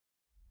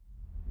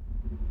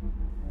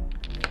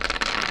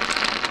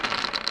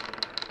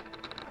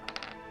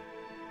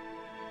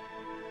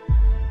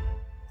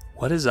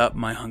What is up,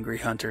 my hungry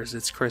hunters?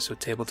 It's Chris with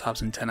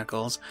Tabletops and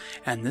Tentacles,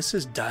 and this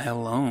is Die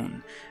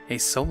Alone, a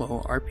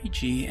solo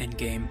RPG and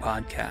game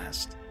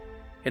podcast.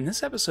 In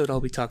this episode,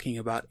 I'll be talking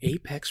about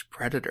Apex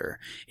Predator,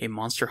 a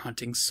monster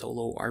hunting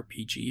solo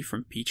RPG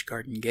from Peach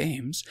Garden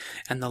Games,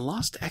 and The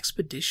Lost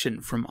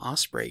Expedition from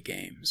Osprey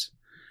Games.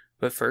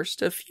 But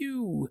first, a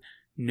few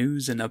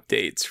news and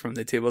updates from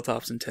the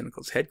Tabletops and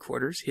Tentacles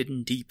headquarters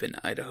hidden deep in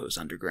Idaho's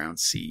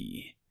underground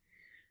sea.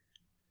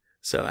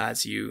 So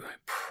as you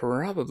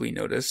probably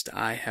noticed,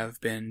 I have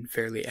been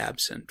fairly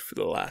absent for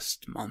the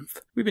last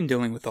month. We've been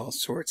dealing with all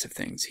sorts of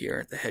things here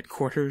at the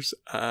headquarters.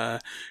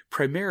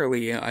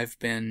 Primarily, I've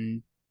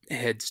been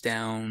heads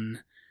down,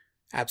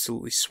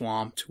 absolutely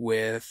swamped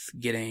with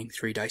getting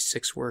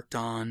 3-6 worked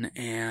on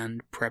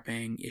and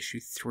prepping issue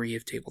 3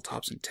 of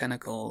Tabletops and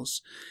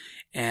Tentacles.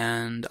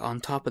 And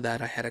on top of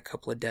that, I had a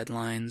couple of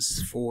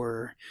deadlines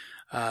for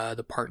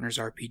the Partners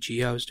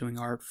RPG I was doing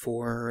art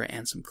for,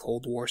 and some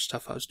Cold War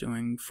stuff I was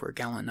doing for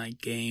Gallant Knight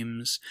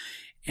Games,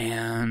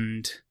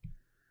 and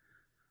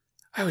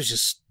I was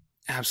just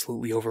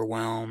absolutely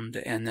overwhelmed.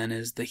 And then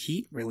as the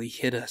heat really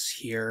hit us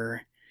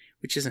here,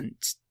 which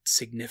isn't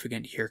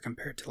significant here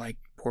compared to like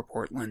poor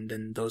Portland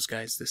and those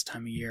guys this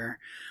time of year,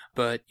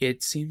 but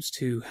it seems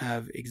to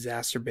have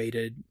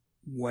exacerbated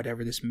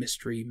whatever this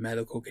mystery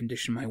medical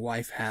condition my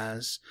wife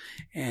has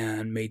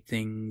and made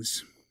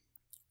things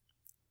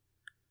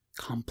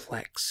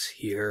complex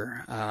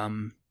here.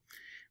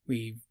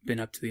 We've been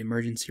up to the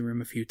emergency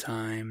room a few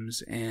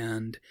times,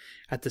 and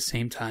at the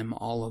same time,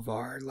 all of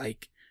our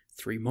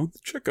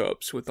 3-month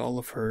checkups with all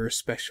of her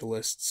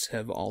specialists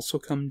have also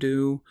come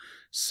due.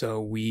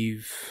 So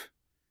we've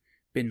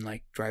been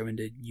driving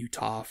to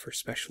Utah for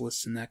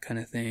specialists and that kind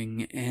of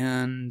thing.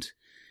 And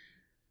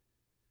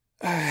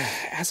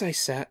as I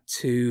sat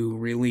to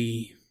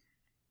really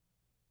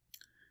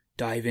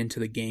dive into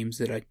the games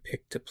that I'd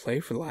picked to play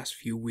for the last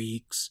few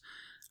weeks,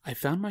 I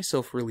found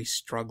myself really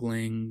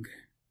struggling.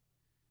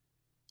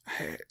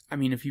 I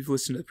mean, if you've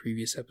listened to the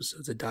previous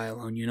episodes of Die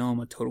Alone, you know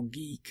I'm a total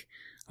geek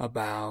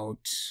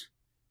about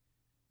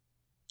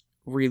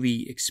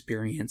really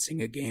experiencing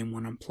a game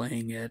when I'm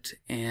playing it,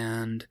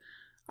 and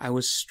I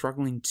was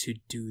struggling to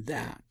do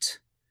that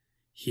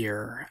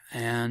here.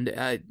 And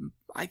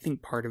I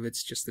think part of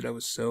it's just that I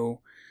was so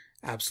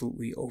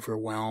absolutely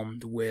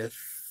overwhelmed with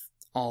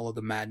all of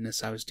the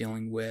madness I was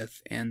dealing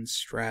with and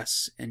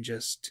stress, and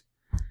just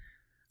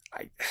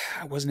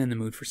I wasn't in the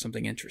mood for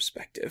something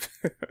introspective.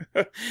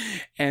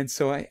 And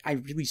so I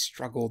really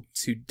struggled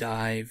to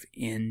dive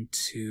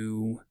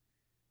into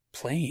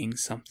playing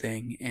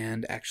something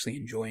and actually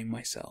enjoying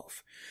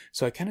myself.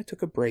 So I kind of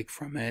took a break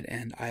from it,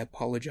 and I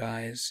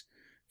apologize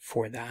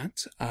for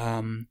that.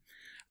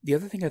 The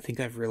other thing I think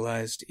I've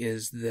realized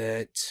is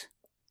that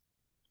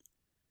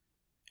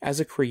as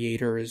a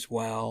creator as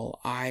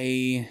well,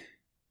 I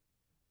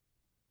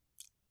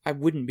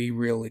wouldn't be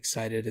real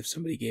excited if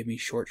somebody gave me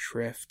short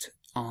shrift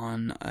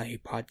on a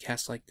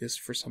podcast like this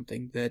for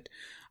something that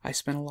I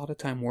spent a lot of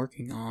time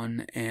working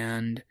on,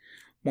 and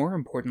more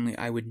importantly,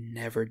 I would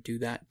never do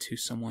that to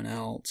someone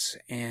else.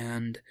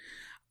 And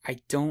I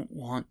don't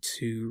want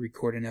to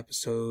record an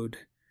episode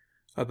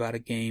about a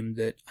game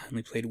that I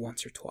only played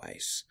once or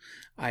twice.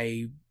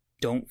 I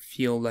don't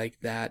feel like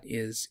that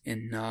is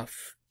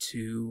enough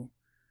to...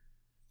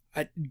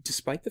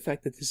 despite the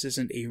fact that this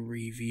isn't a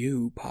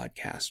review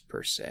podcast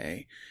per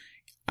se,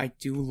 I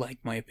do like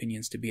my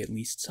opinions to be at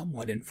least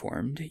somewhat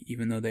informed,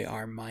 even though they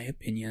are my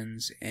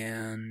opinions,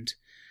 and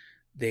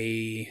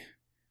they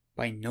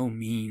by no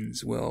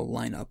means will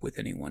line up with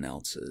anyone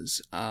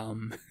else's,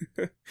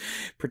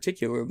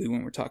 particularly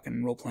when we're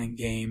talking role-playing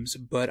games.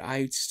 But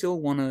I still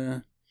want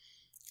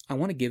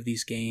to give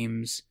these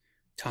games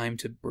time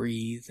to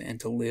breathe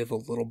and to live a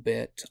little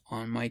bit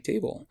on my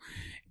table.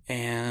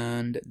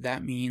 And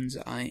that means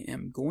I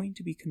am going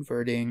to be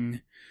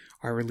converting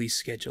our release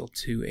schedule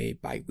to a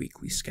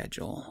bi-weekly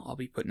schedule. I'll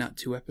be putting out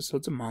 2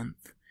 episodes a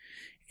month,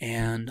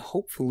 and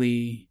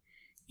hopefully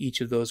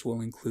each of those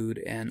will include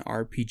an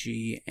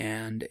RPG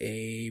and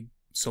a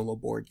solo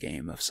board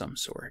game of some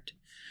sort.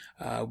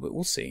 But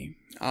we'll see.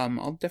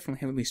 I'll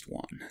definitely have at least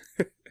one.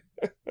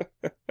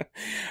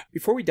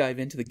 Before we dive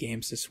into the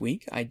games this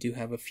week, I do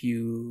have a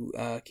few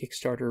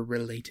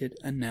Kickstarter-related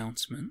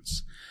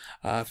announcements.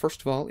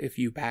 First of all, if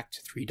you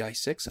backed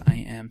 3-6, I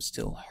am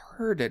still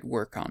hard at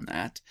work on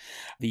that.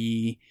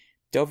 The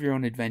Delve Your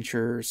Own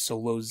Adventure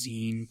solo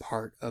zine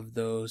part of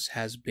those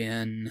has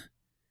been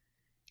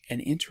an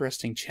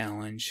interesting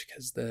challenge,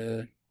 because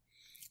the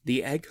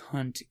Egg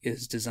Hunt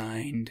is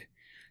designed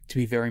to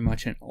be very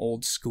much an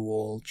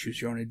old-school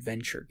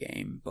choose-your-own-adventure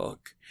game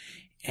book.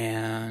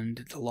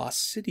 And The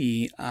Lost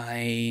City,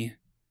 I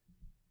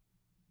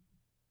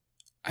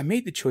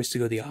made the choice to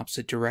go the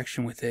opposite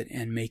direction with it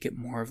and make it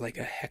more of a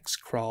hex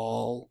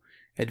crawl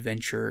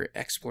adventure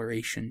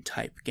exploration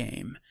type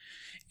game.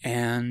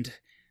 And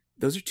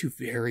those are 2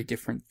 very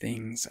different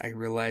things. I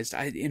realized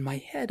in my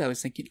head I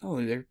was thinking,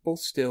 oh, they're both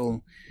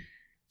still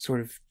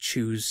sort of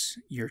choose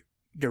your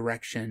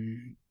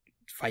direction,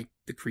 fight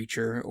the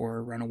creature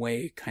or run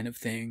away kind of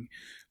thing.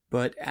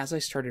 but as I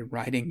started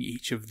writing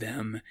each of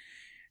them,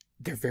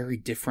 they're very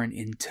different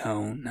in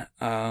tone.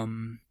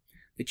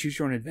 The Choose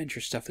Your Own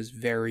Adventure stuff is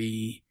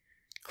very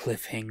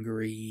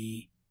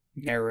cliffhangery,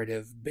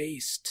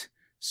 narrative-based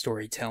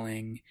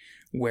storytelling,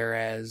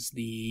 whereas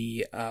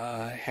the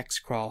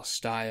Hexcrawl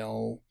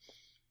style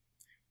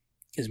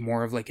is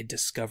more of like a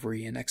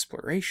discovery and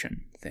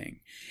exploration thing.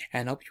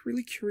 And I'll be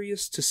really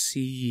curious to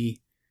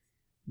see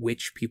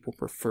which people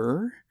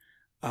prefer.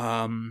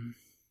 I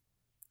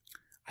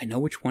know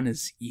which one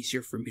is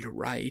easier for me to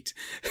write,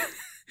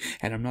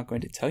 and I'm not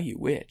going to tell you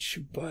which,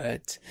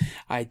 but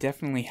I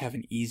definitely have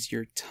an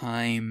easier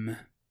time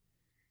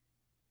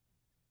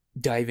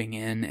diving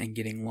in and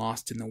getting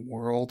lost in the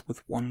world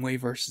with one way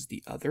versus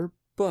the other,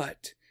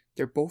 but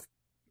they're both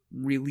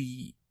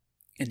really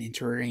an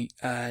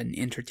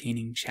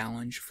entertaining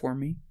challenge for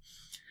me.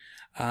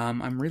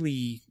 I'm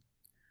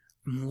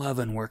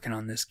loving working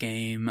on this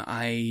game.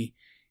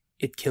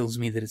 It kills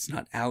me that it's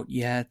not out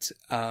yet.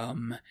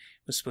 It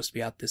was supposed to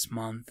be out this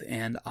month,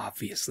 and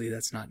obviously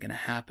that's not going to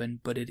happen,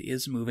 but it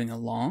is moving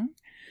along.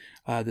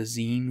 The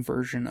zine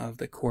version of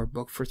the core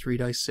book for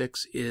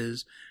 3-6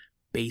 is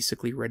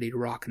basically ready to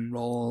rock and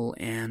roll,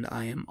 and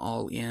I am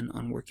all in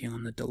on working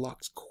on the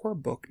deluxe core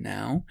book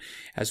now,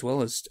 as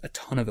well as a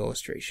ton of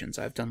illustrations.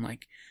 I've done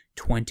like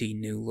 20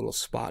 new little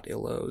spot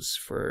illos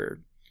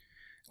for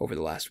over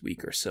the last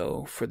week or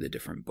so for the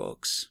different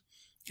books,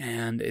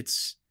 and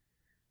it's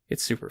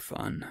super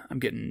fun. I'm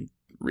getting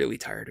really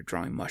tired of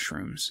drawing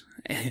mushrooms,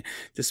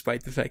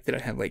 despite the fact that I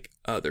have like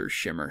other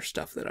shimmer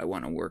stuff that I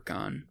want to work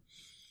on.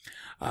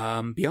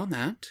 Beyond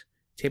that,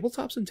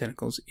 Tabletops and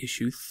Tentacles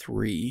issue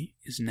 3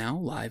 is now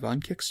live on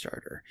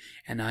Kickstarter,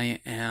 and I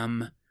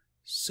am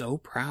so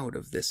proud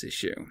of this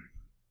issue.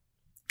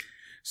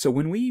 So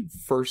when we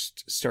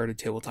first started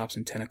Tabletops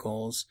and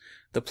Tentacles,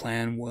 the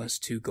plan was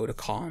to go to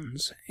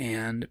cons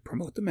and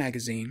promote the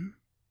magazine,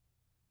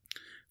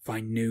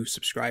 find new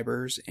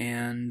subscribers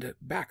and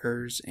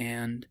backers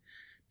and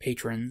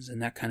patrons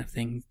and that kind of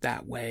thing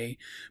that way,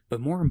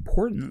 but more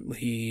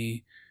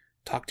importantly,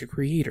 talk to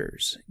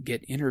creators,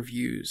 get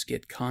interviews,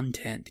 get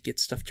content, get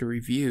stuff to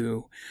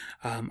review.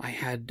 I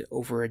had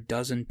over a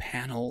dozen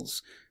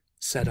panels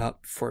set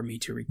up for me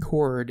to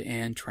record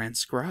and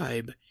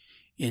transcribe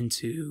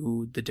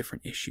into the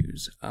different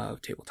issues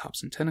of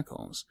Tabletops and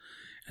Tentacles.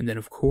 And then,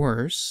 of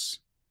course,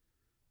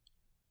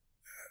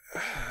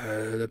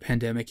 the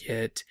pandemic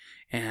hit,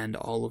 and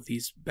all of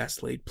these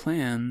best laid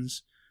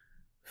plans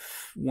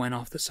went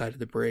off the side of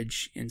the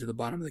bridge into the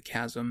bottom of the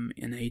chasm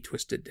in a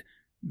twisted,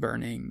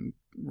 burning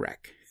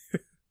wreck.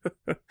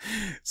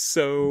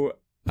 So,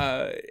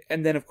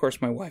 and then of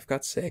course my wife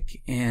got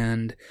sick,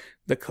 and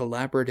the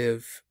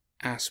collaborative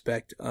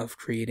aspect of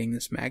creating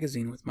this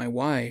magazine with my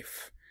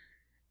wife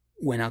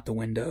went out the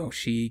window.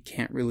 She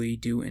can't really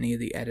do any of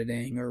the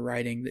editing or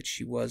writing that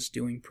she was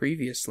doing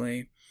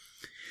previously.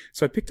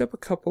 So I picked up a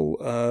couple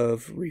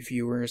of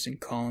reviewers and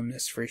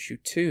columnists for issue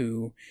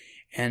 2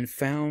 and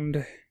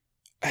found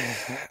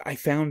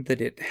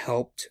that it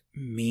helped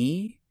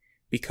me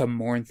become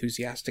more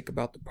enthusiastic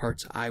about the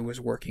parts I was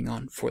working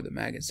on for the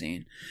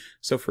magazine.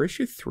 So for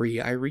issue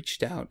 3, I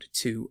reached out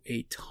to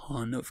a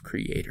ton of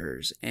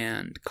creators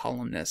and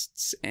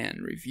columnists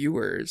and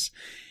reviewers,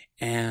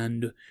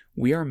 and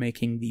we are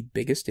making the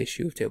biggest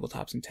issue of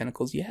Tabletops and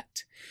Tentacles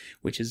yet,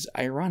 which is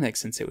ironic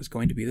since it was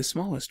going to be the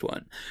smallest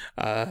one.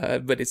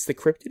 But it's the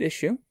cryptid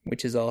issue,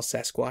 which is all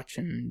Sasquatch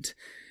and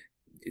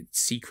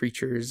sea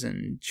creatures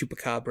and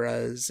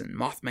chupacabras and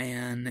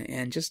Mothman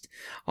and just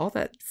all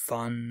that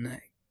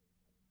fun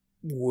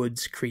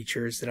woods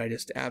creatures that I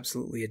just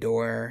absolutely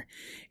adore.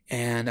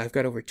 And I've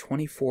got over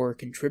 24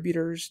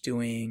 contributors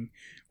doing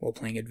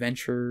role-playing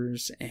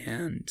adventures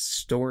and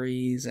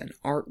stories and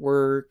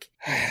artwork.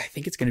 I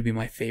think it's going to be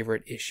my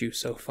favorite issue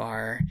so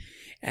far.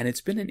 And it's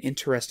been an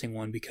interesting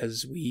one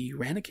because we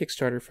ran a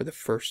Kickstarter for the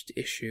first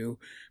issue,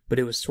 but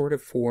it was sort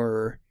of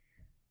for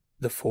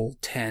the full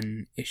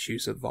 10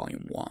 issues of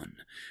Volume 1,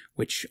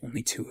 which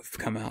only 2 have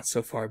come out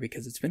so far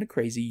because it's been a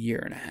crazy year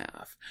and a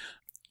half.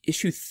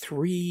 Issue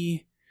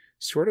 3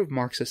 sort of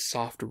marks a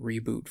soft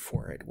reboot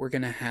for it. We're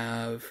going to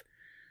have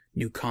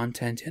new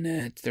content in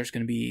it. There's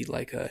going to be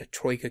like a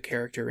Troika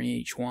character in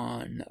each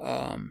one.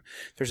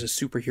 There's a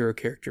superhero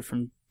character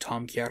from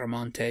Tom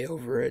Chiaramonte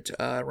over at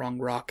Wrong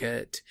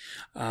Rocket.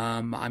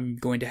 I'm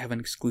going to have an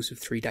exclusive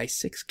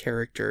 3-6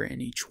 character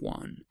in each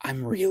one.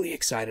 I'm really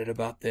excited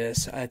about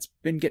this. It's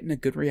been getting a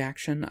good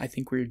reaction. I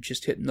think we're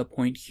just hitting the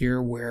point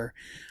here where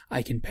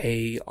I can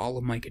pay all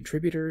of my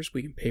contributors.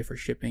 We can pay for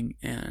shipping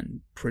and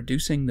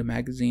producing the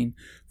magazine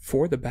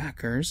for the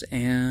backers,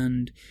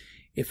 and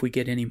if we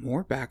get any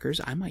more backers,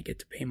 I might get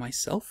to pay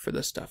myself for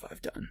the stuff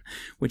I've done,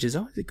 which is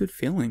always a good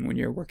feeling when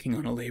you're working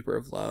on a labor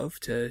of love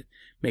to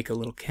make a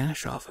little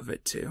cash off of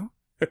it too.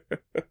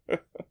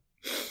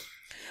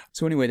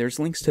 So anyway, there's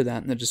links to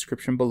that in the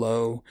description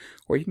below,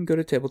 or you can go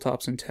to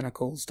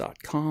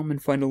tabletopsandtentacles.com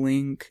and find a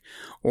link,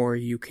 or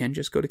you can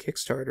just go to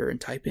Kickstarter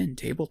and type in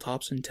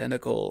Tabletops and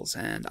Tentacles,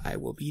 and I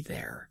will be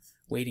there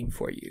waiting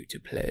for you to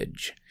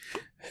pledge.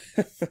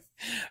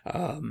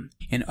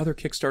 In other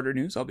Kickstarter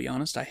news, I'll be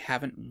honest, I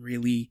haven't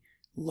really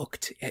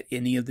looked at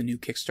any of the new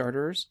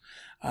Kickstarters.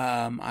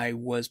 I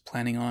was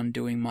planning on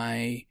doing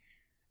my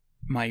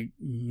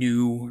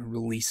new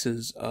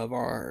releases of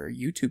our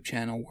YouTube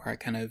channel, where I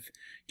kind of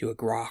do a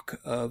grok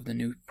of the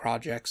new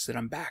projects that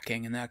I'm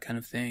backing and that kind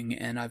of thing,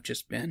 and I've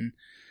just been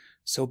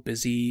so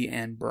busy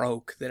and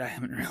broke that I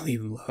haven't really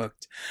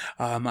looked.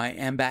 I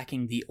am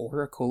backing the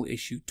Oracle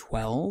issue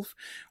 12,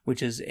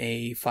 which is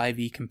a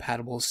 5e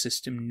compatible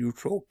system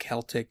neutral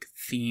Celtic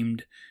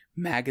themed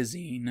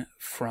magazine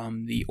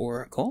from the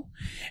Oracle.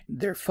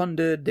 They're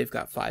funded, they've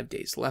got 5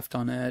 days left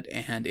on it,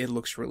 and it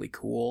looks really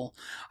cool.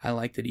 I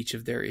like that each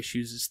of their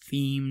issues is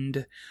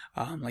themed,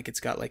 like it's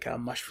got like a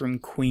Mushroom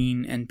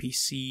Queen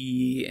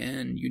NPC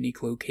and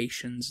unique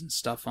locations and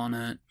stuff on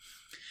it.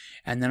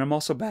 And then I'm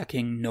also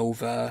backing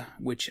Nova,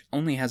 which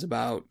only has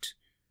about,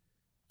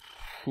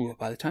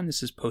 by the time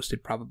this is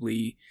posted,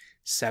 probably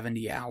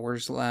 70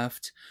 hours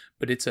left,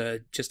 but it's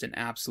just an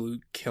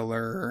absolute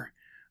killer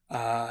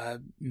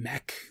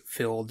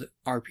mech-filled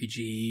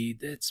RPG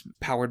that's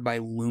powered by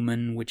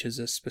Lumen, which is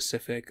a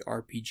specific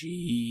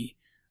RPG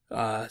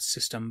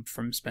system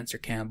from Spencer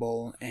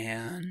Campbell,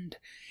 and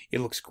it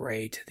looks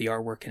great. The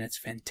artwork in it's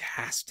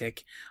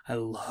fantastic. I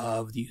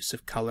love the use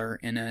of color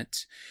in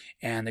it,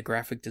 and the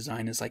graphic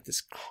design is like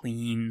this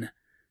clean,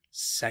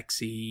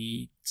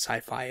 sexy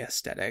sci-fi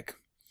aesthetic.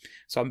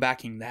 So I'm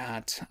backing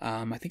that.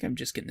 I think I'm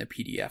just getting the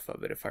PDF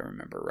of it, if I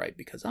remember right,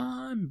 because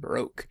I'm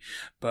broke,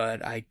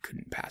 but I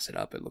couldn't pass it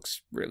up. It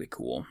looks really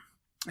cool.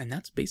 And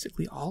that's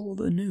basically all of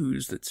the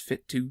news that's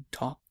fit to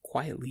talk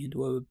quietly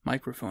into a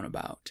microphone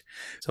about.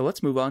 So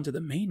let's move on to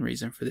the main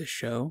reason for this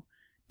show,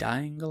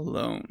 dying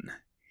alone.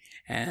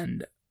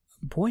 And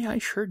boy, I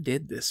sure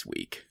did this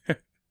week.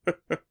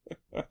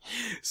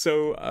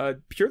 So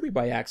purely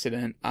by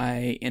accident,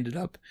 I ended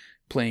up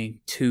playing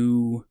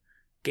 2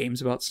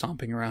 games about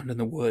stomping around in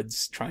the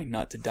woods, trying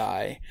not to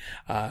die.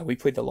 We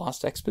played The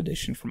Lost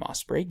Expedition from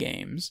Osprey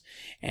Games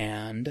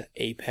and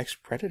Apex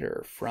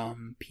Predator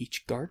from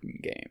Peach Garden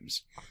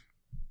Games.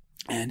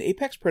 And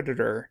Apex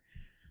Predator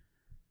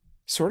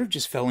sort of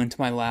just fell into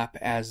my lap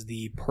as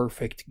the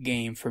perfect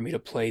game for me to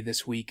play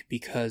this week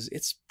because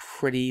it's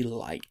pretty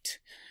light.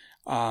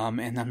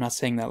 And I'm not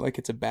saying that like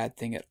it's a bad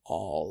thing at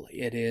all.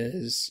 It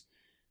is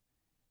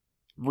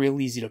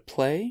real easy to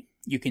play.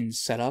 You can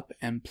set up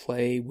and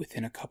play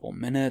within a couple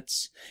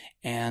minutes,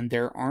 and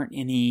there aren't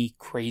any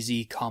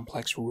crazy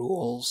complex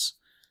rules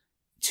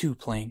to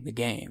playing the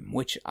game,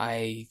 which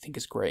I think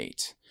is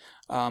great.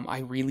 I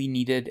really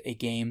needed a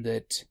game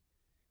that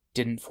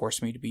didn't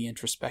force me to be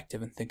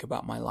introspective and think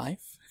about my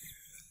life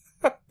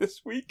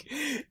this week,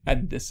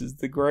 and this is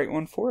the great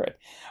one for it.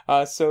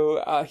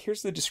 So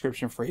here's the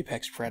description for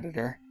Apex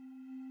Predator.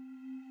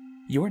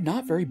 You are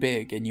not very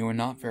big, and you are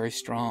not very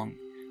strong.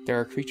 There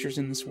are creatures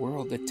in this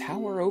world that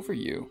tower over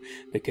you,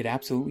 that could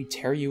absolutely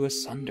tear you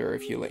asunder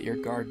if you let your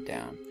guard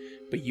down.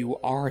 But you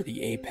are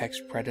the Apex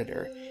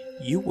Predator.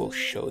 You will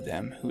show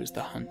them who is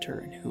the hunter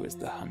and who is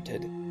the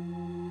hunted.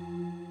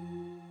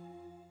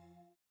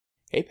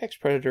 Apex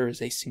Predator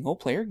is a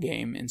single-player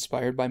game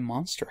inspired by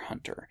Monster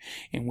Hunter,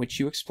 in which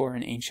you explore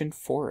an ancient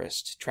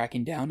forest,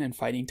 tracking down and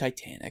fighting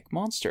titanic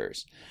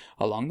monsters.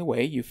 Along the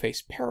way, you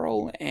face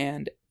peril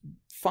and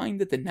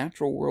find that the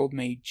natural world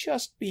may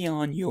just be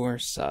on your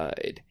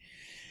side.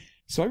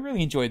 So I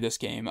really enjoyed this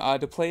game.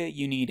 To play it,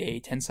 you need a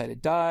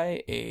 10-sided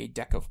die, a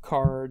deck of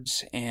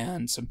cards,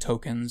 and some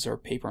tokens or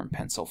paper and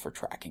pencil for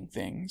tracking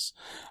things.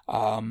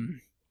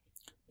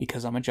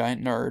 Because I'm a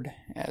giant nerd,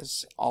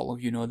 as all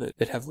of you know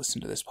that have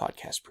listened to this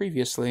podcast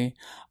previously,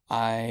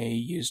 I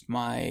used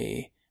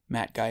my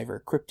Matt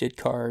Guyver cryptid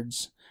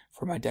cards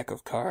for my deck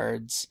of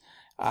cards.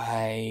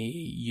 I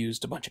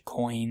used a bunch of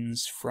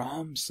coins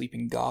from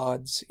Sleeping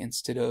Gods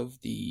instead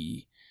of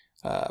the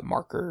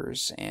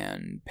markers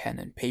and pen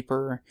and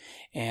paper,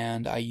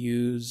 and I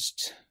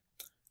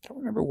don't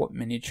remember what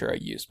miniature I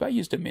used, but I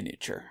used a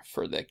miniature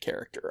for the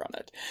character on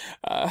it.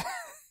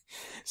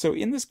 So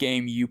in this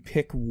game, you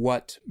pick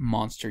what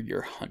monster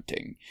you're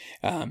hunting,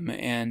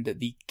 and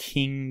the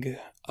king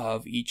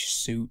of each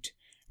suit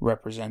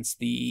represents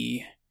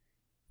the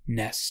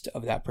nest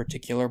of that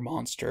particular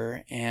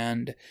monster,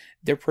 and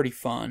they're pretty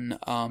fun.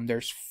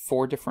 There's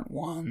 4 different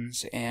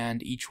ones,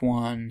 and each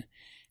one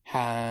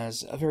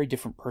has a very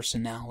different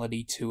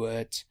personality to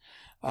it.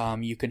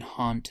 You can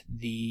hunt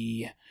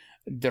the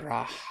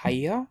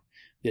Drahaya,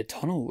 the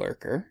tunnel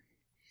lurker.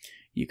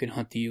 You can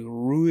hunt the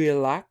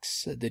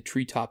Ruilax, the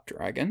treetop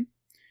dragon,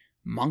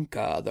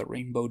 Manka, the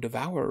rainbow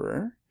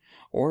devourer,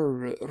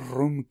 or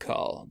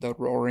Rumkal, the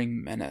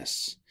roaring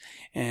menace.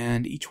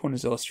 And each one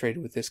is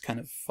illustrated with this kind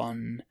of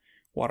fun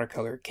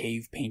watercolor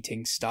cave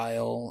painting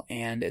style,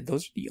 and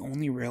those are the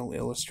only real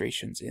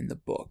illustrations in the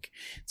book.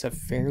 It's a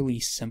fairly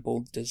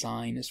simple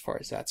design as far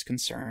as that's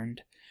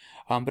concerned,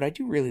 but I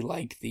do really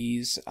like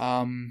these.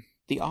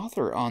 The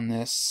author on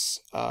this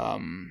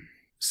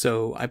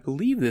So I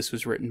believe this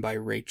was written by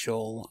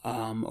Rachel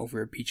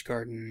over at Peach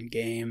Garden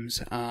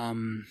Games.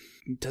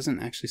 It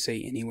doesn't actually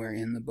say anywhere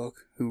in the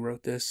book who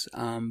wrote this,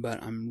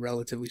 but I'm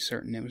relatively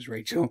certain it was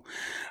Rachel.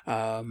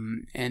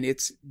 And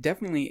it's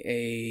definitely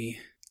a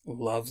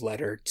love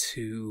letter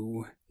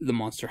to the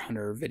Monster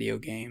Hunter video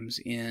games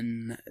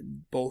in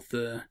both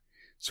the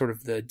sort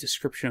of the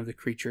description of the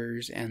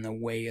creatures and the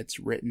way it's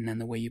written and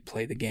the way you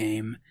play the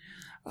game.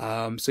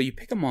 So you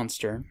pick a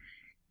monster,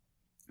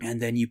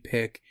 and then you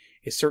pick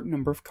a certain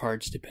number of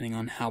cards depending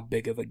on how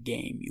big of a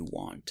game you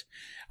want.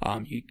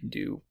 You can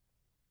do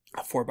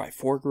a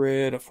 4x4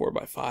 grid, a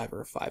 4x5,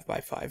 or a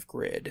 5x5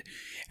 grid,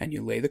 and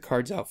you lay the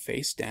cards out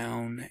face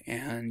down,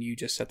 and you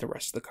just set the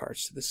rest of the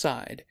cards to the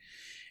side.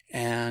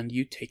 And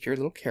you take your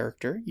little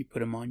character, you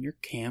put him on your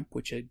camp,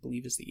 which I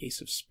believe is the Ace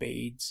of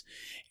Spades,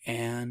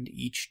 and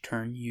each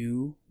turn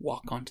you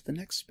walk onto the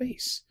next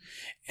space.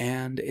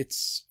 And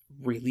it's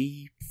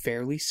really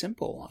fairly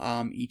simple.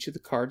 Each of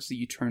the cards that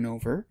you turn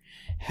over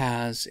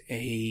has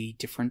a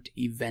different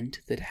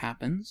event that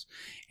happens,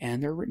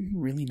 and they're written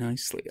really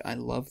nicely. I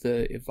love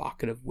the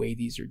evocative way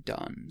these are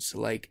done. So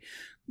like,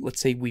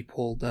 let's say we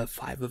pulled a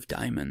 5 of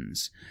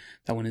diamonds.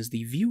 That one is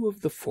the view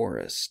of the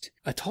forest.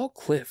 A tall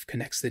cliff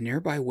connects the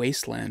nearby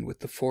wasteland with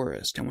the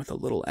forest, and with a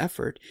little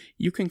effort,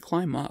 you can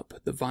climb up.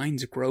 The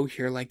vines grow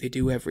here like they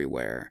do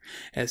everywhere,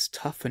 as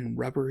tough and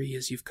rubbery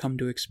as you've come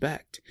to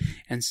expect,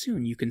 and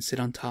soon you can sit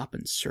on top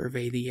and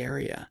survey the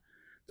area.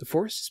 The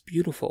forest is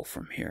beautiful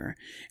from here,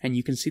 and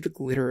you can see the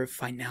glitter of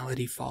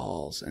Finality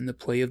Falls and the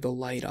play of the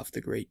light off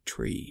the great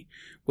tree.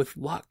 With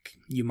luck,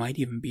 you might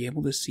even be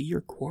able to see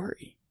your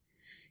quarry.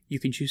 You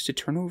can choose to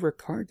turn over a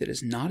card that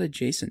is not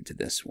adjacent to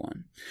this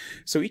one.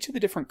 So each of the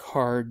different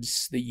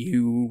cards that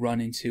you run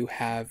into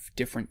have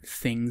different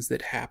things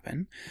that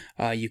happen.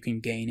 You can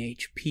gain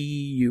HP,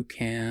 you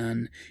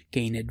can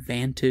gain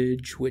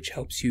advantage, which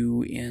helps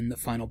you in the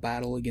final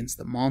battle against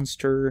the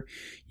monster.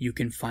 You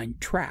can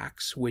find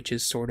tracks, which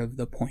is sort of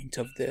the point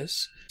of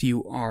this.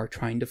 You are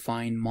trying to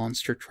find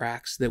monster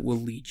tracks that will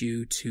lead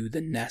you to the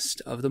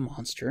nest of the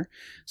monster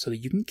so that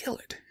you can kill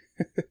it.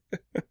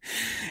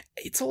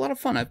 It's a lot of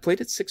fun. I've played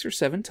it 6 or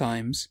 7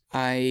 times.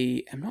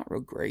 I am not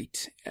real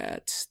great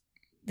at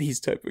these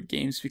type of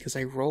games because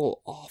I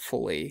roll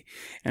awfully,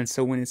 and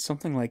so when it's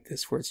something like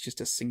this where it's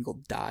just a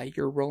single die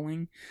you're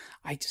rolling,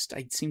 I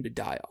seem to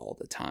die all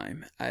the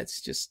time.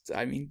 It's just,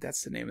 I mean,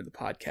 that's the name of the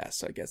podcast,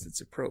 so I guess it's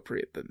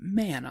appropriate, but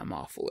man, I'm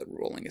awful at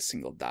rolling a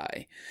single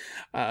die.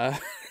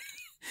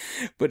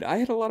 But I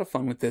had a lot of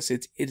fun with this.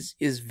 It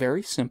is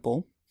very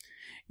simple.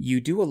 You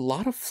do a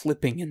lot of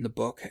flipping in the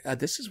book.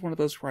 This is one of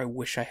those where I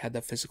wish I had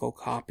the physical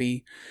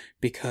copy,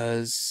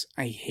 because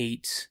I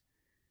hate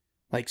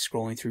like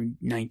scrolling through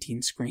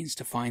 19 screens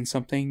to find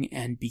something,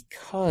 and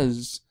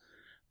because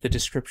the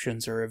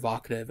descriptions are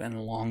evocative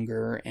and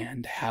longer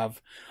and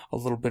have a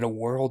little bit of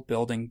world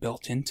building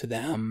built into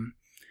them,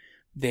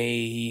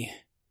 they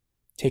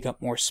take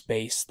up more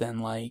space than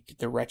like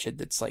The Wretched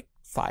that's like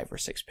 5 or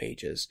 6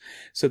 pages.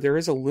 So there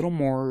is a little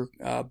more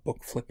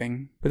book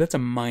flipping, but that's a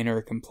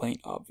minor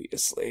complaint,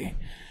 obviously.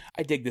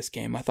 I dig this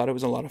game. I thought it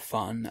was a lot of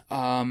fun.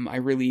 I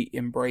really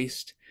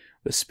embraced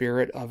the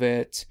spirit of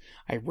it.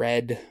 I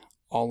read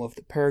all of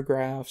the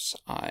paragraphs.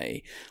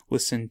 I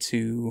listened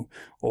to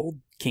old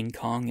King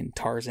Kong and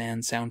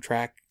Tarzan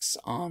soundtracks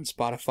on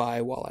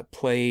Spotify while I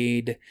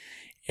played,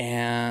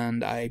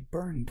 and I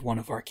burned one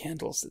of our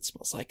candles that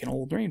smells like an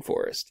old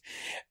rainforest.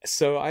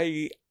 So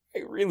I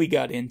really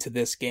got into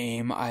this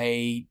game.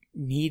 I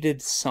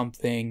needed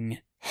something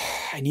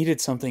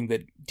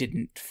that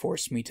didn't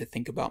force me to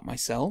think about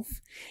myself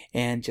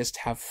and just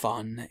have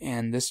fun,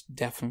 and this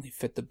definitely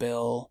fit the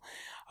bill.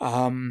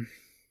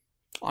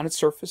 On its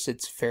surface,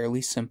 it's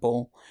fairly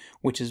simple,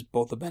 which is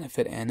both a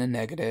benefit and a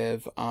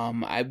negative.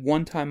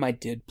 One time I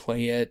did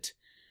play it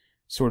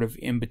sort of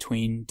in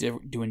between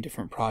doing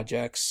different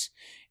projects,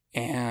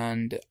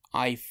 and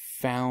I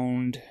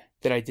found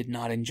that I did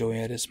not enjoy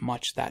it as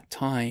much that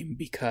time,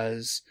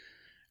 because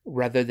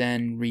rather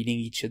than reading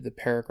each of the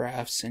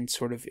paragraphs and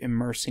sort of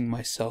immersing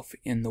myself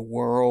in the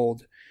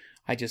world,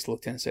 I just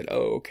looked and said,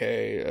 oh,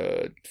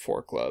 okay,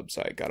 4 clubs,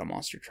 I got a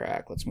monster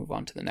track, let's move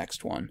on to the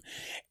next one.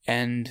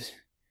 And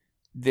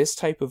this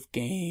type of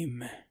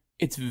game,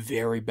 it's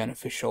very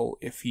beneficial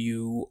if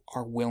you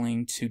are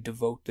willing to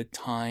devote the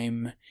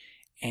time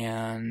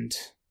and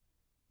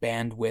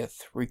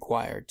bandwidth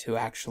required to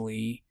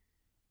actually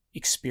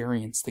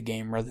experience the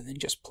game rather than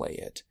just play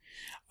it.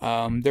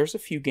 There's a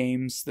few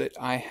games that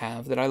I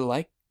have that I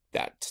like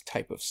that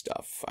type of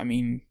stuff. I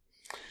mean,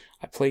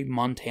 I play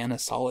Montana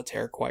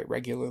Solitaire quite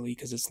regularly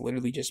because it's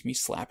literally just me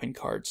slapping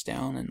cards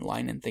down and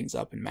lining things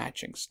up and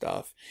matching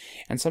stuff.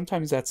 And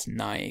sometimes that's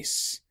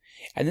nice.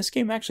 And this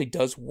game actually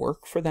does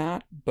work for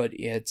that, but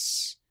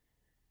its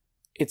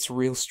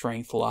real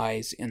strength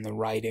lies in the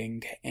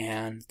writing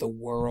and the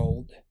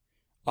world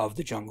of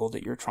the jungle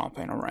that you're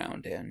tromping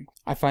around in.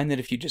 I find that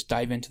if you just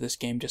dive into this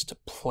game just to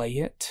play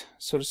it,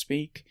 so to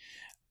speak,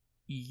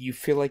 you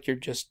feel like you're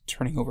just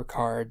turning over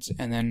cards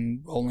and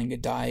then rolling a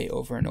die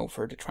over and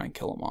over to try and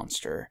kill a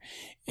monster.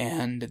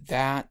 And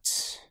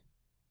that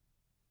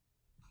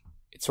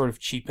it sort of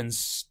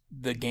cheapens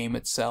the game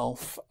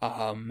itself.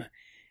 And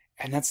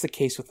that's the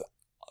case with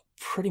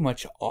pretty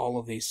much all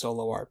of these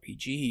solo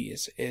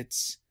RPGs.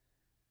 It's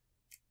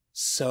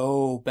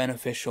so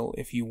beneficial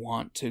if you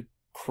want to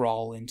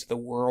crawl into the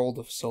world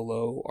of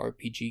solo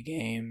RPG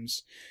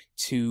games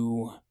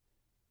to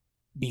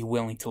be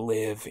willing to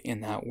live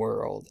in that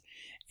world.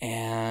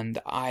 And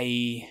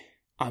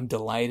I'm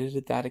delighted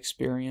at that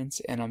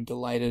experience, and I'm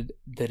delighted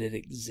that it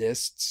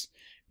exists,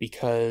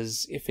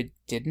 because if it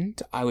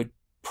didn't, I would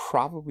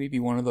probably be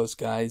one of those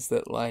guys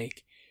that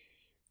like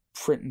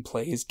print and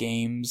plays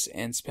games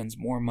and spends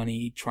more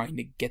money trying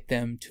to get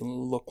them to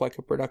look like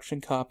a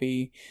production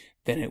copy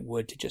than it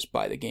would to just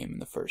buy the game in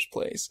the first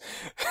place.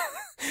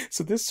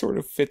 So this sort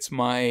of fits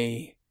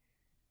my...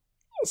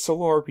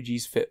 Solo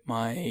RPGs fit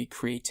my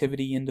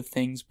creativity end of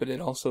things, but it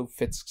also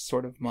fits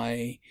sort of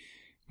my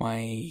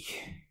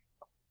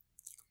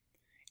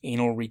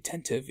anal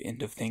retentive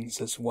end of things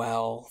as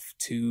well,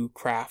 to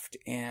craft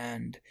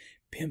and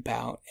pimp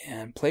out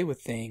and play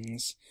with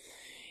things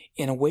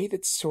in a way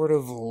that's sort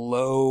of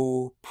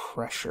low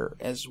pressure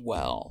as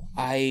well.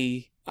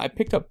 I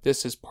picked up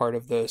this as part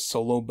of the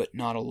Solo But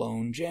Not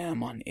Alone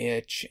jam on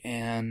itch,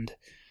 and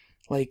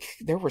like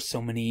there were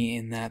so many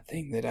in that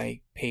thing that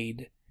I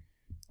paid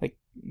like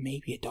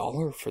maybe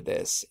 $1 for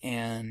this,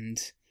 and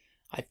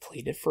I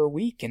played it for a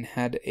week and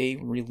had a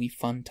really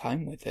fun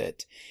time with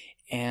it,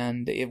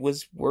 and it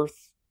was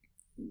worth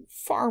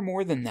far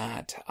more than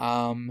that.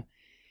 And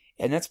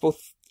that's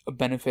both a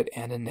benefit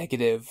and a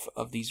negative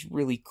of these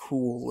really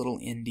cool little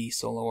indie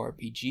solo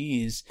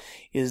RPGs,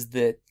 is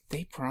that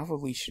they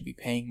probably should be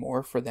paying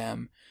more for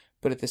them,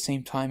 but at the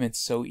same time it's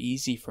so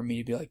easy for me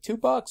to be like,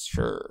 $2,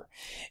 sure,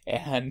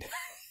 and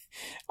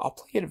I'll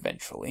play it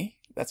eventually.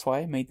 That's why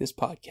I made this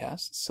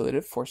podcast, so that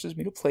it forces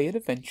me to play it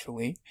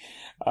eventually.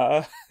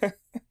 But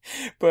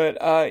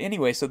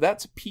anyway, so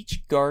that's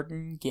Peach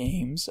Garden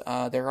Games.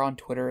 They're on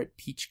Twitter at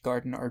Peach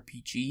Garden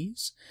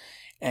RPGs,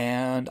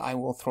 and I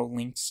will throw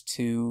links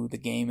to the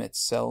game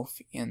itself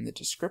in the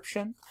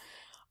description.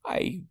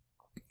 I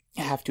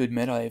have to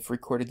admit I've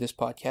recorded this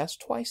podcast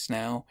twice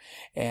now,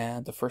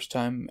 and the first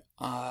time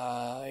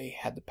I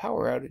had the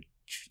power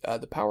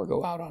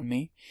go out on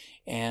me,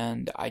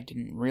 and I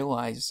didn't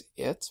realize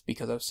it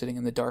because I was sitting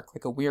in the dark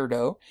like a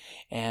weirdo,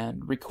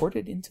 and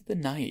recorded into the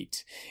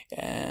night,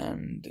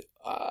 and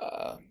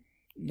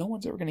no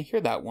one's ever going to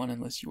hear that one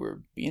unless you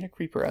were being a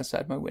creeper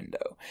outside my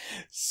window.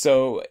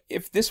 So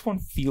if this one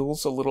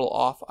feels a little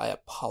off, I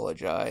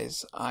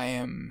apologize.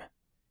 I'm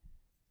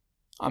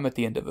at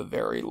the end of a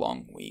very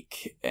long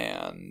week,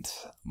 and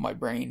my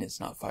brain is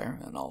not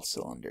firing on all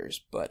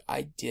cylinders, but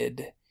I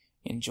did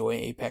enjoy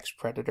Apex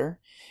Predator.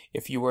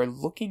 If you are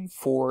looking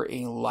for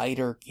a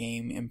lighter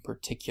game in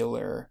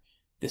particular,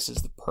 this is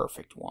the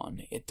perfect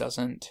one. It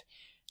doesn't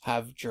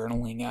have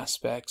journaling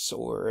aspects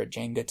or a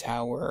Jenga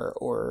tower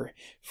or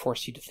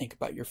force you to think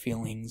about your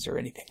feelings or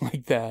anything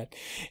like that.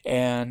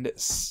 And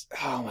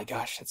oh my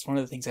gosh, that's one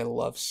of the things I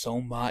love so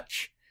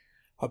much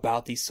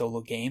about these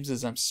solo games,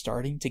 is I'm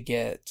starting to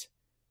get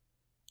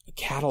a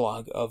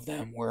catalog of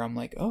them where I'm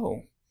like,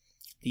 oh,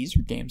 these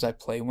are games I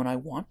play when I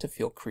want to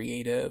feel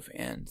creative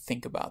and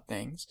think about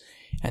things.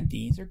 And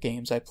these are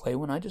games I play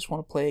when I just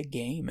want to play a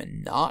game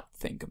and not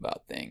think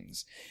about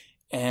things.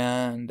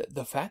 And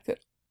the fact that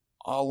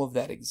all of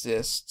that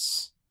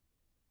exists,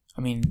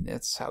 I mean,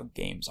 that's how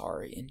games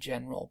are in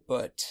general,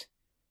 but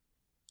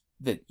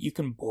that you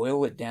can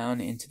boil it down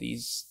into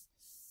these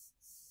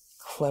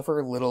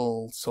clever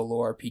little solo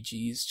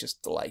RPGs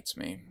just delights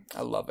me.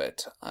 I love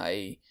it.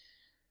 I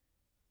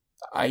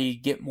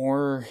get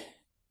more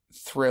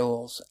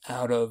thrills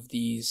out of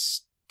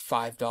these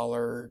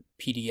 $5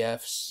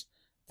 PDFs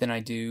than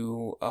I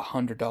do a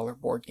 $100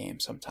 board game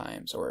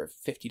sometimes, or a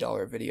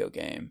 $50 video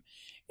game.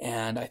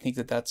 And I think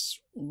that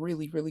that's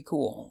really, really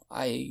cool.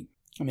 I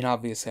mean,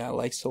 obviously I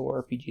like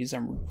solo RPGs.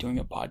 I'm doing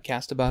a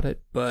podcast about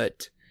it,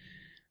 but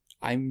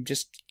I'm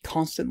just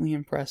constantly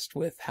impressed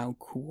with how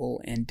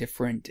cool and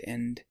different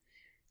and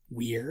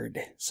weird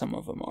some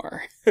of them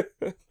are.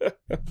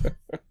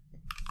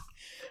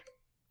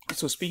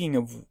 So speaking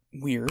of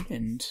weird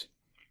and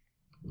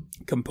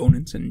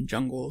components and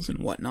jungles and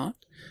whatnot,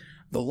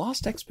 The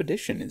Lost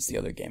Expedition is the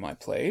other game I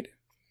played.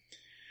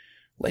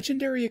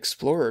 Legendary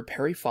explorer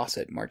Perry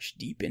Fawcett marched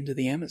deep into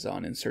the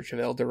Amazon in search of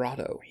El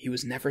Dorado. He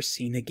was never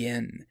seen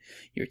again.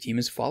 Your team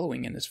is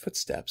following in his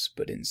footsteps,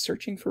 but in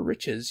searching for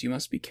riches, you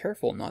must be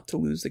careful not to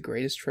lose the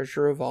greatest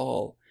treasure of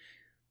all,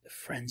 the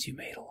friends you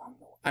made along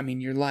the way. I mean,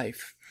 your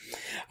life.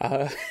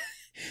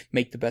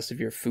 Make the best of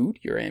your food,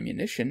 your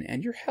ammunition,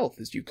 and your health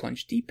as you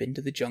plunge deep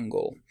into the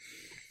jungle.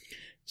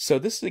 So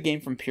this is a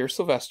game from Pierre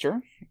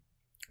Sylvester,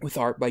 with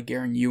art by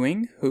Garen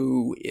Ewing,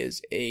 who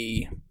is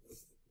a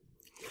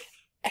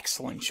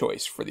excellent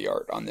choice for the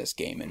art on this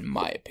game, in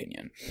my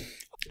opinion.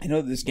 I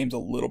know that this game's a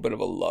little bit of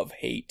a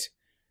love-hate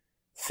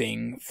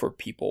thing for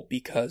people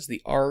because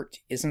the art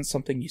isn't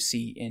something you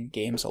see in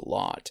games a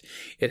lot.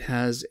 It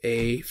has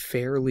a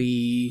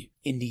fairly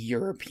indie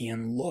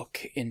European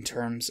look in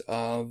terms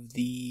of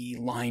the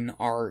line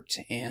art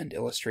and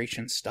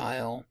illustration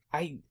style.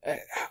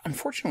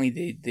 Unfortunately,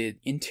 the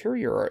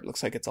interior art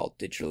looks like it's all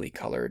digitally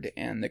colored,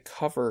 and the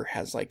cover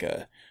has like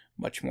a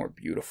much more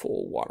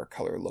beautiful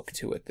watercolor look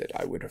to it that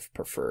I would have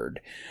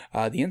preferred.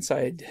 The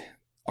inside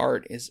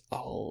art is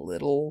a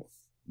little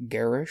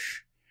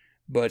garish,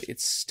 but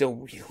it's still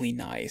really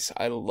nice.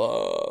 I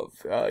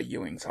love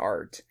Ewing's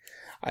art.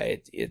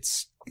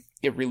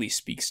 It really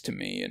speaks to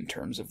me in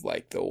terms of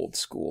like the old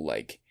school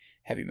like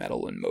heavy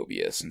metal and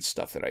Mobius and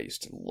stuff that I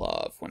used to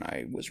love when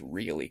I was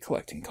really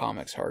collecting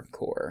comics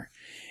hardcore.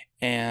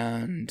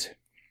 And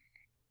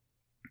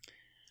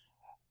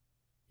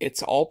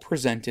it's all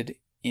presented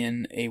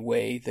in a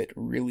way that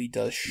really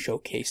does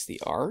showcase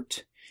the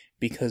art,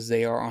 because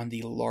they are on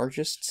the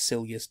largest,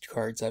 silliest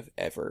cards I've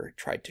ever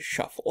tried to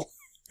shuffle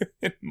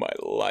in my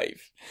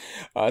life.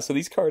 So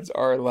these cards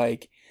are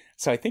like,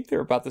 so I think they're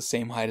about the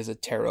same height as a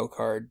tarot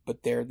card,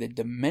 but they're the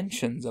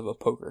dimensions of a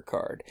poker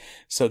card.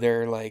 So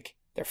they're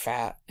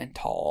fat and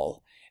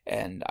tall,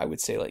 and I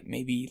would say like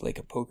maybe like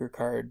a poker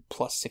card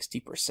plus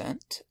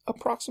 60%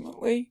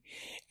 approximately.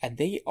 And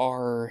they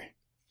are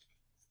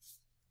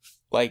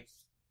like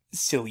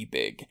silly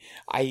big.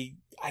 I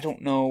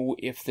don't know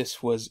if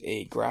this was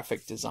a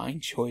graphic design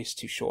choice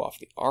to show off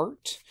the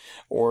art,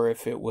 or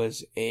if it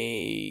was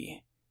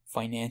a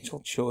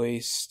financial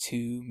choice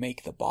to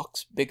make the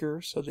box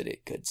bigger so that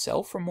it could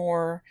sell for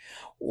more,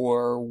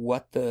 or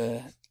what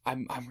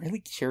I'm really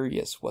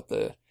curious what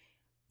the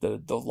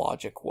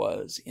logic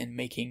was in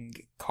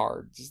making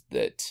cards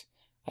that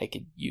I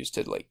could use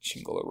to like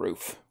shingle a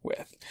roof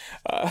with.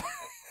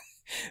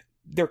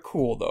 They're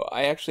cool though.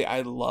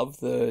 I love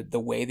the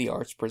way the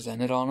art's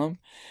presented on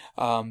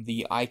them.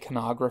 The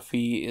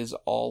iconography is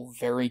all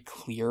very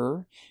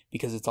clear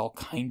because it's all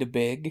kind of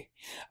big.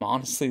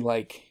 Honestly,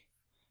 like,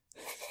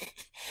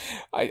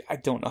 I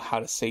don't know how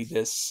to say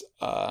this.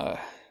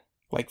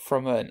 Like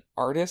from an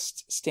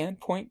artist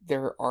standpoint,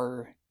 there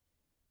are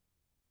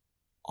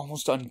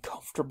almost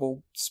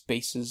uncomfortable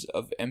spaces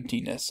of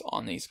emptiness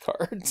on these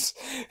cards.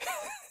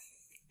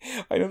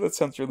 I know that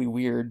sounds really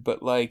weird,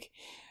 but like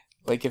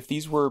if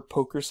these were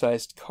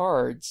poker-sized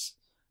cards,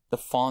 the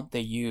font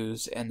they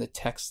use and the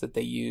text that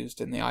they used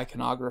and the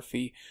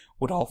iconography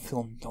would all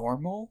feel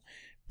normal,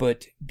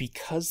 but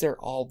because they're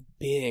all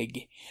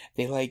big,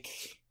 they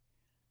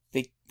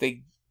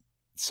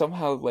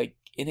somehow like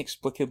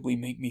inexplicably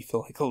make me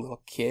feel like a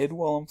little kid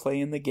while I'm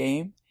playing the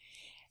game,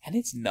 and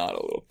it's not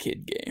a little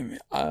kid game.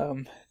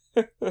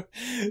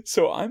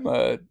 So I'm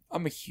a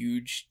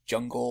huge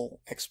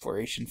jungle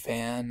exploration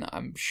fan.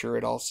 I'm sure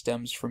it all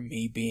stems from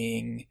me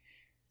being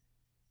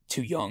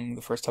too young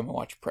the first time I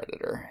watched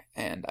Predator,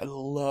 and I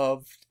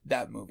loved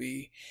that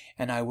movie,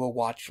 and I will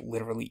watch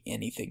literally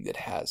anything that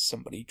has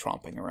somebody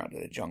tromping around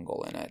in a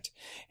jungle in it,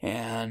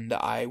 and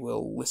I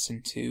will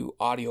listen to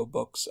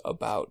audiobooks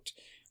about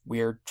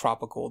weird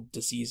tropical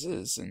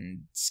diseases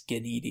and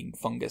skin-eating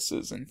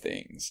funguses and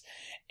things,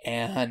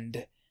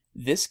 and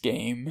this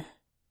game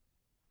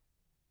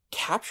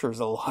captures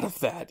a lot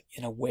of that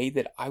in a way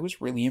that I was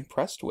really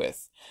impressed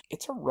with.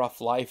 It's a rough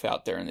life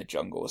out there in the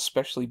jungle,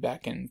 especially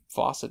back in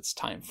Fawcett's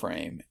time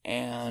frame.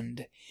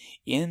 And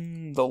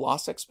in the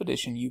Lost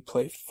Expedition, you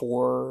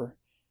control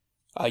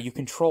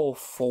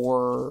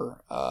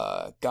four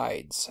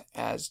guides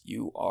as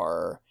you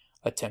are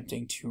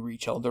attempting to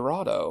reach El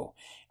Dorado.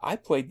 I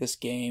played this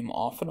game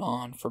off and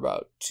on for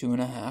about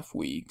 2.5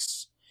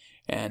 weeks,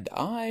 and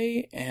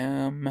I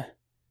am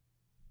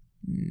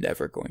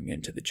never going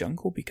into the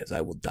jungle because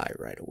I will die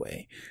right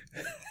away.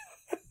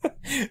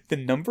 The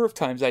number of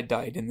times I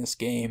died in this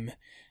game,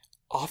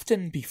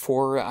 often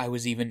before I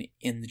was even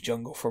in the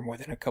jungle for more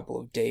than a couple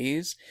of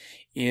days,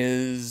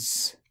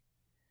 it's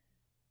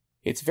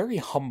very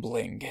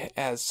humbling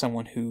as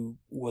someone who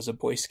was a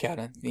Boy Scout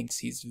and thinks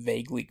he's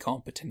vaguely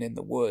competent in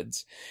the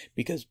woods,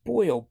 because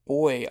boy oh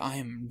boy, I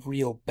am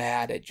real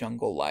bad at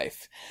jungle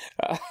life.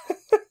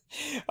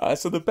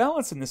 So the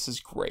balance in this is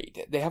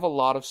great. They have a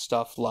lot of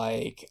stuff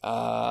like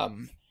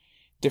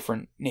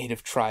different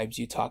native tribes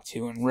you talk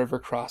to, and river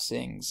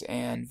crossings,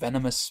 and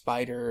venomous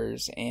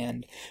spiders,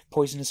 and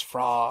poisonous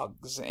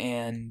frogs,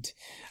 and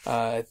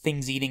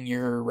things eating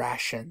your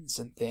rations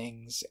and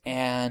things.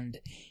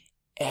 And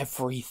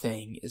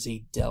everything is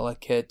a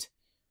delicate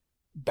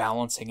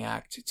balancing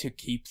act to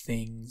keep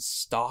things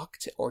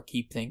stocked or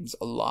keep things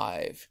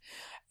alive.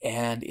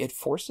 And it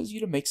forces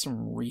you to make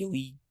some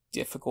really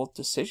difficult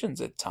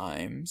decisions at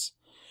times,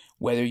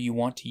 whether you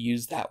want to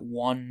use that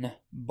one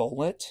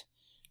bullet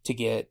to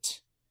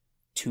get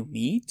to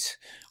meat,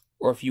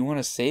 or if you want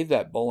to save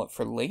that bullet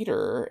for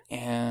later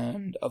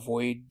and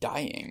avoid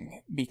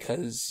dying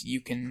because you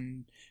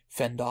can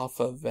fend off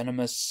a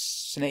venomous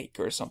snake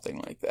or something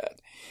like that.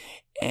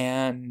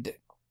 And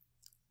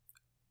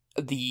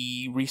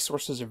the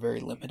resources are very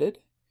limited.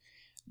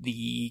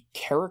 The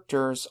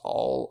characters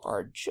all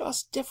are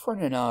just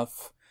different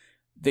enough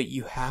that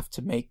you have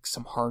to make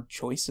some hard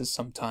choices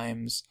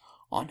sometimes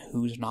on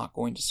who's not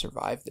going to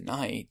survive the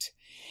night.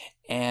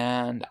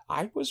 And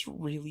I was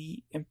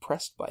really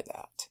impressed by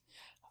that.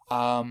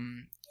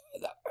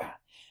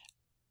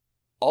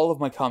 All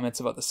of my comments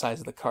about the size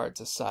of the cards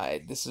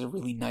aside, this is a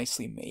really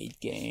nicely made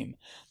game.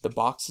 The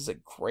box is a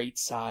great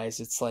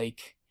size. It's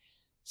like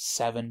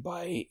 7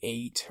 by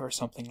 8 or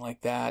something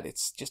like that.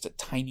 It's just a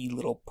tiny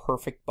little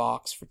perfect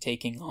box for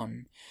taking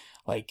on,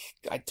 like,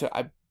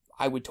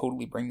 I would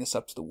totally bring this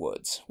up to the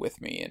woods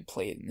with me and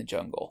play it in the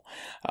jungle,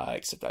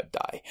 except I'd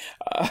die.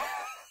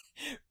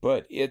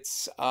 But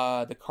it's,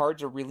 the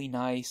cards are really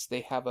nice.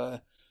 They have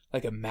a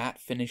matte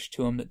finish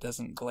to them that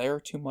doesn't glare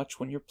too much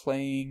when you're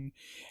playing,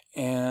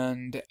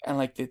 and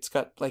like it's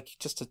got like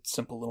just a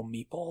simple little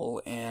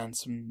meeple and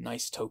some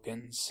nice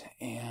tokens,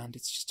 and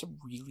it's just a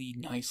really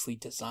nicely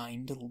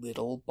designed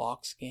little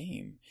box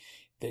game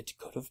that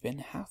could have been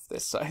half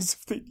this size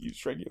if they'd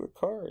used regular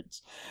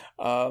cards.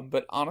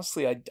 But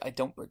honestly, I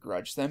don't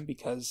begrudge them,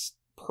 because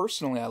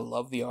personally I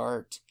love the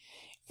art,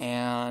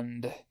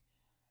 and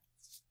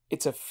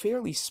it's a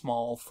fairly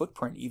small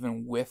footprint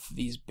even with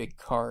these big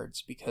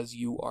cards, because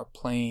you are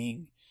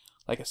playing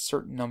like a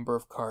certain number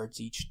of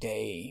cards each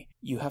day.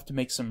 You have to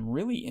make some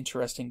really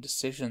interesting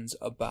decisions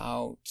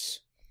about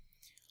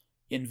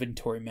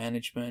inventory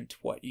management,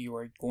 what you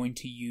are going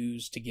to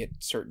use to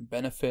get certain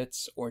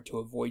benefits or to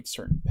avoid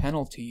certain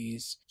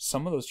penalties.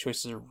 Some of those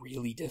choices are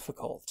really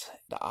difficult.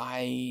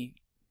 I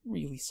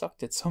really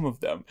sucked at some of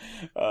them.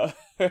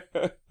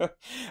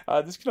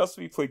 This can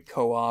also be played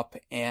co-op,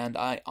 and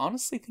I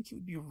honestly think it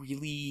would be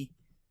really...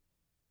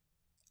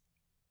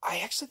 I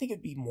actually think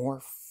it'd be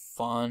more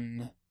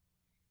fun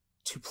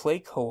to play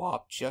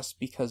co-op, just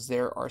because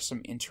there are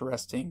some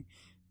interesting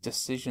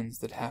decisions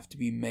that have to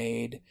be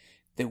made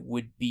that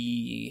would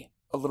be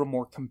a little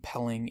more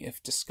compelling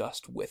if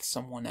discussed with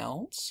someone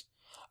else.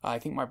 I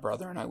think my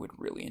brother and I would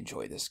really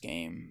enjoy this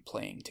game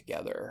playing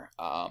together.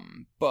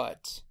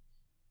 But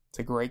it's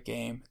a great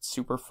game. It's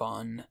super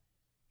fun.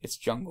 It's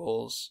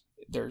jungles.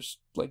 There's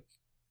like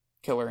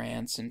killer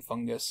ants and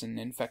fungus and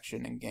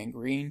infection and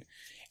gangrene,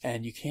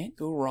 and you can't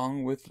go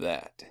wrong with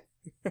that.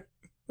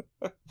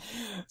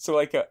 So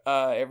like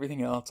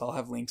everything else, I'll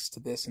have links to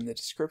this in the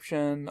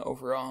description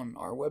over on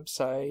our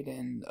website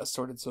and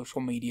assorted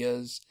social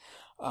medias.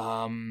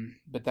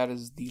 But that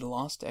is The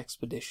Lost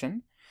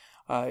Expedition.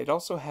 It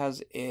also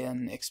has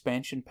an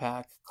expansion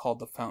pack called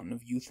The Fountain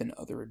of Youth and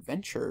Other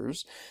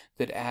Adventures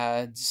that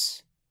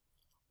adds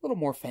a little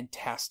more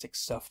fantastic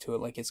stuff to it.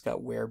 Like it's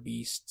got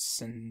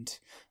werebeasts and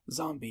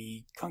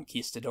zombie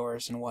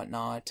conquistadors and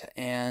whatnot,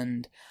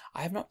 and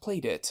I have not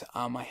played it.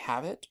 I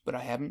have it, but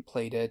I haven't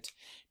played it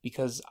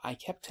because I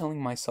kept telling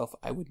myself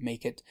I would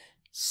make it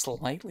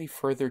slightly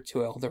further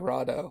to El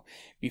Dorado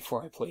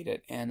before I played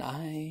it, and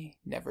I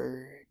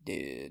never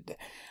did.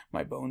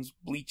 My bones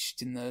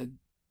bleached in the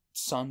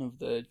sun of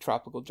the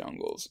tropical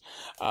jungles.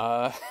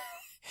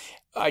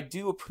 I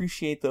do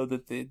appreciate, though,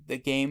 that the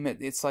game,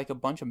 it's like a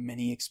bunch of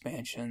mini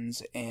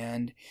expansions,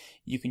 and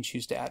you can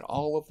choose to add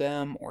all of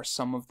them or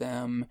some of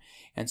them,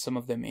 and some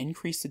of them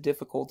increase the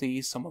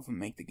difficulty, some of them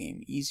make the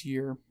game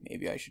easier.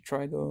 Maybe I should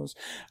try those.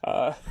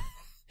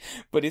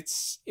 But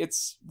it's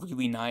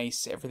really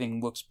nice. Everything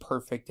looks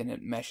perfect, and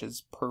it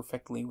meshes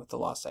perfectly with the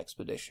Lost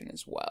Expedition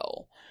as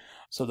well.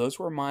 So those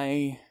were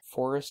my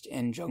forest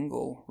and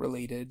jungle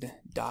related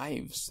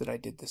dives that I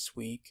did this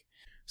week.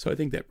 So I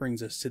think that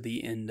brings us to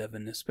the end of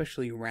an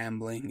especially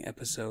rambling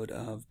episode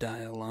of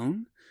Die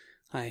Alone.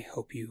 I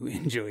hope you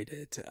enjoyed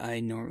it. I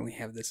normally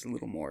have this a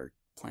little more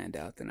planned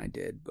out than I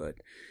did, but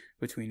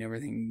between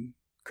everything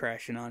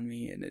crashing on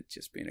me and it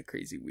just being a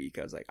crazy week,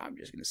 I was like, I'm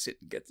just going to sit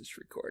and get this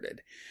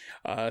recorded.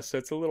 So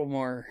it's a little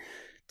more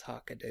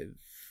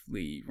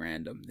talkatively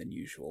random than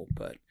usual,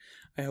 but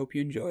I hope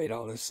you enjoy it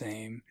all the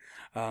same.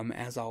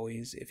 As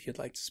always, if you'd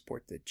like to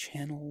support the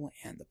channel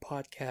and the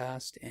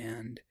podcast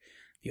and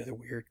the other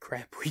weird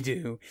crap we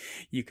do,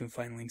 you can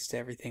find links to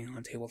everything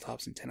on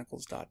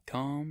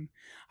tabletopsandtentacles.com.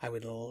 I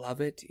would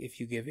love it if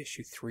you give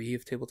issue 3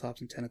 of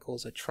Tabletops and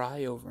Tentacles a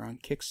try over on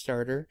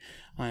Kickstarter.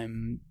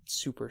 I'm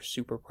super,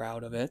 super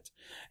proud of it.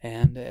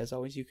 And as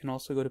always, you can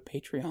also go to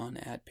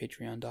Patreon at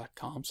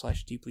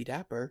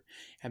patreon.com/deeplydapper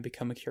and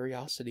become a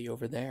curiosity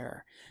over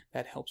there.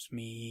 That helps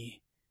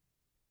me...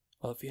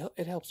 Well,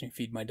 it helps me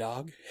feed my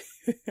dog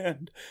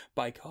and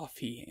buy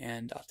coffee,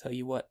 and I'll tell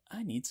you what,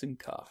 I need some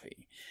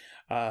coffee.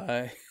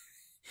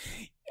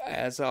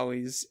 As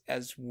always,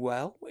 as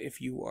well, if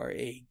you are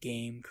a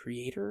game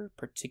creator,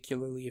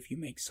 particularly if you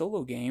make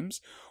solo games,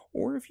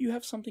 or if you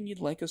have something you'd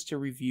like us to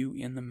review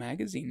in the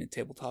magazine at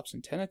Tabletops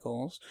and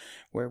Tentacles,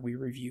 where we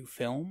review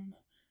film,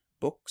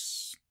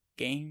 books,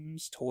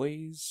 games,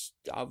 toys,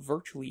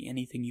 virtually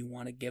anything you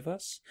want to give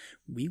us,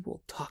 we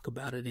will talk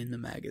about it in the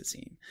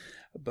magazine.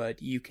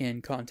 But you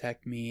can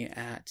contact me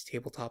at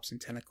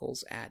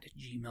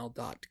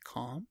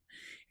tabletopsandtentacles@gmail.com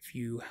if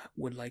you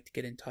would like to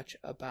get in touch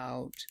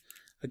about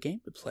a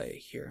game to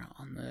play here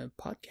on the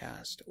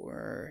podcast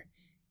or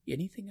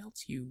anything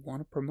else you want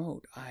to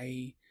promote.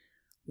 I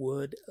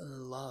would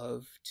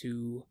love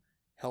to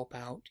help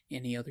out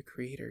any other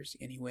creators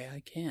any way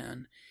I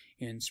can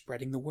in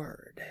spreading the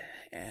word.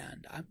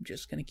 And I'm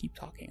just going to keep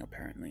talking,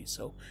 apparently.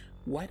 So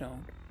why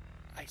don't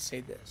I say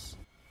this?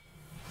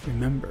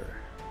 Remember,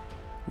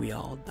 we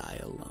all die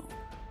alone.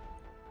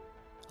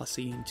 I'll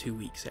see you in 2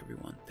 weeks,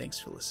 everyone. Thanks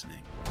for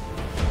listening.